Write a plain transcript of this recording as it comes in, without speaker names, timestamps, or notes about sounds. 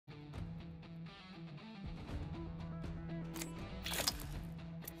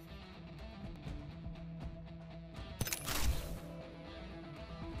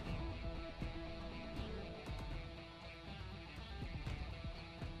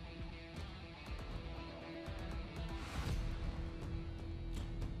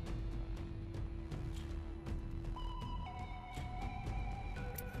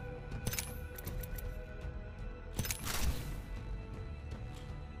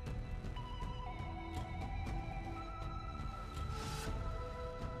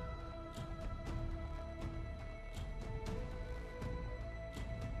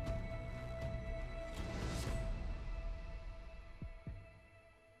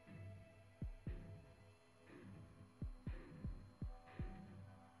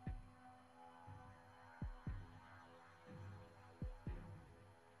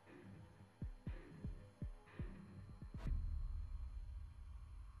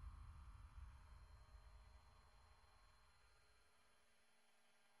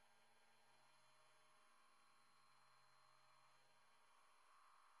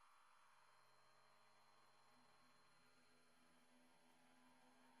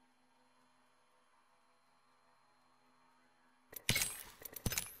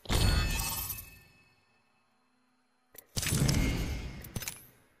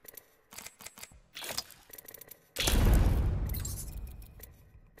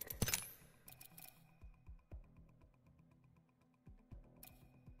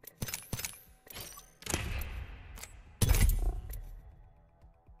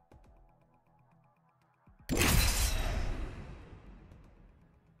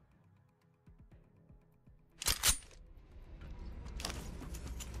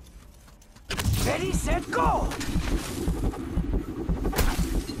Ready, set, go!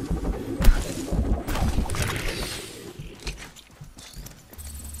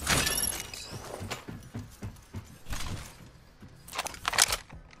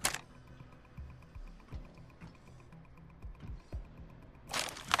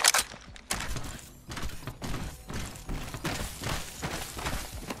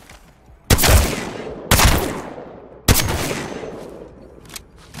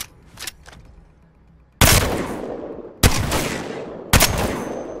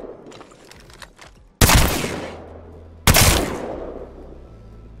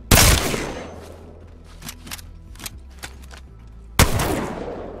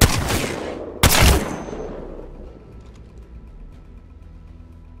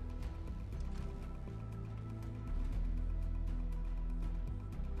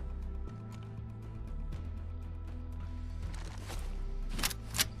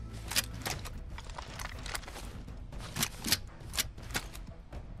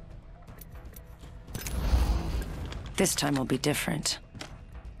 This time will be different.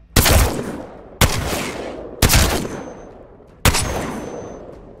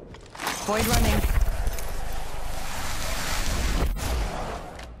 Void running.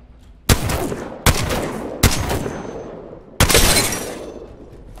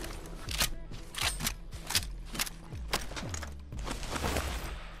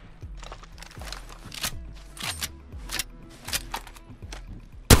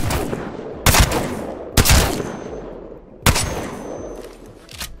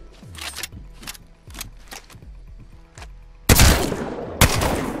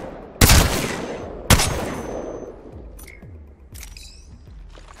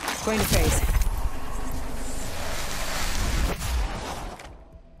 Going to phase.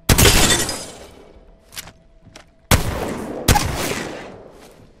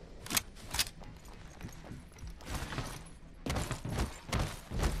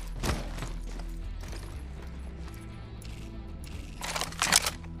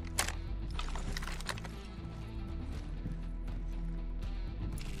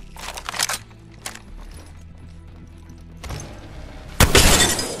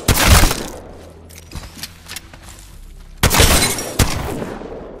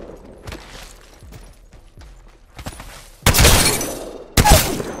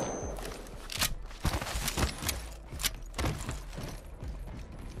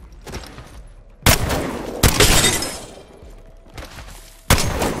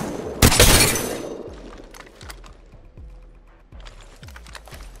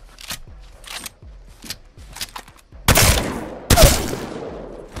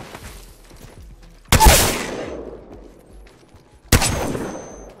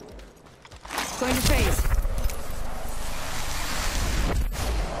 Going to phase.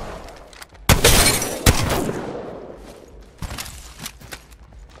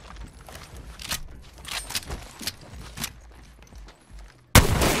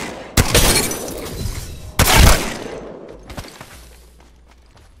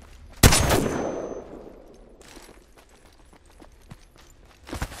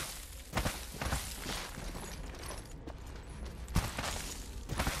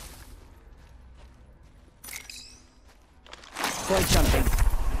 Void jumping.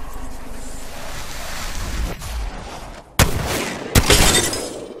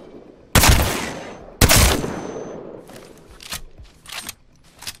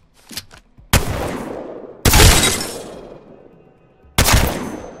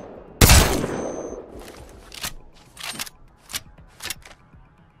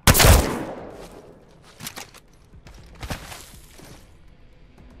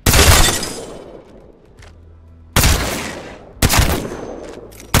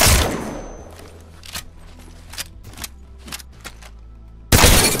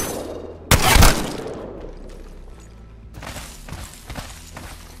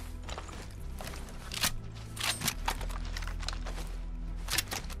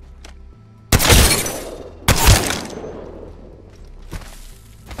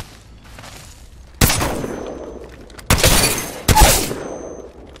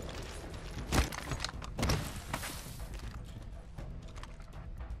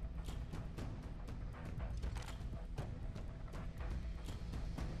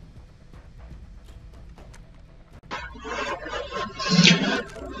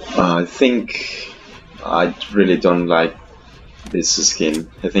 I think I really don't like this skin.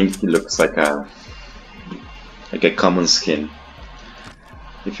 I think it looks like a common skin.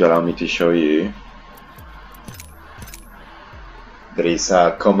 If you allow me to show you, there is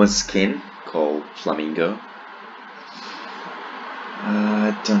a common skin called Flamingo.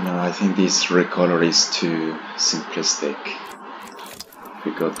 I don't know, I think this recolor is too simplistic. If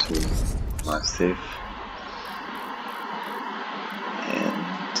we go to MASTIFF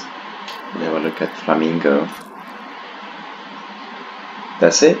and we have a look at Flamingo,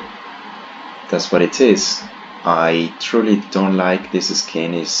 that's it. That's what it is. I truly don't like this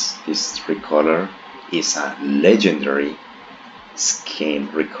skin. This recolor is a legendary skin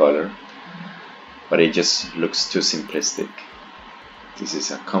recolor, but it just looks too simplistic. This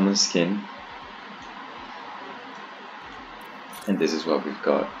is a common skin, and this is what we've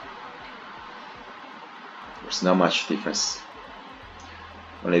got. There's not much difference,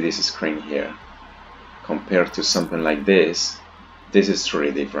 only this screen here. Compared to something like this is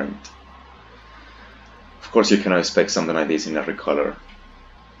truly different. Of course, you cannot expect something like this in a recolor.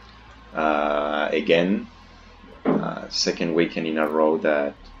 Again, second weekend in a row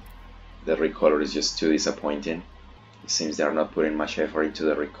that the recolor is just too disappointing. It seems they are not putting much effort into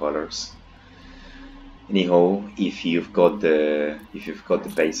the recolors. Anyhow, if you've got the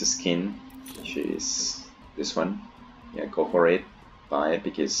base skin, which is this one, yeah, go for it, buy it,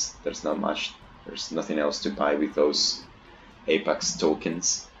 because there's nothing else to buy with those Apex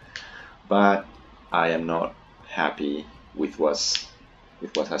tokens. But I am not happy with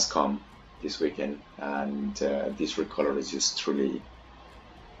what has come this weekend, and this recolor is just truly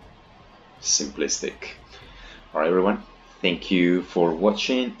simplistic. Alright everyone, thank you for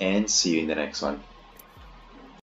watching and see you in the next one.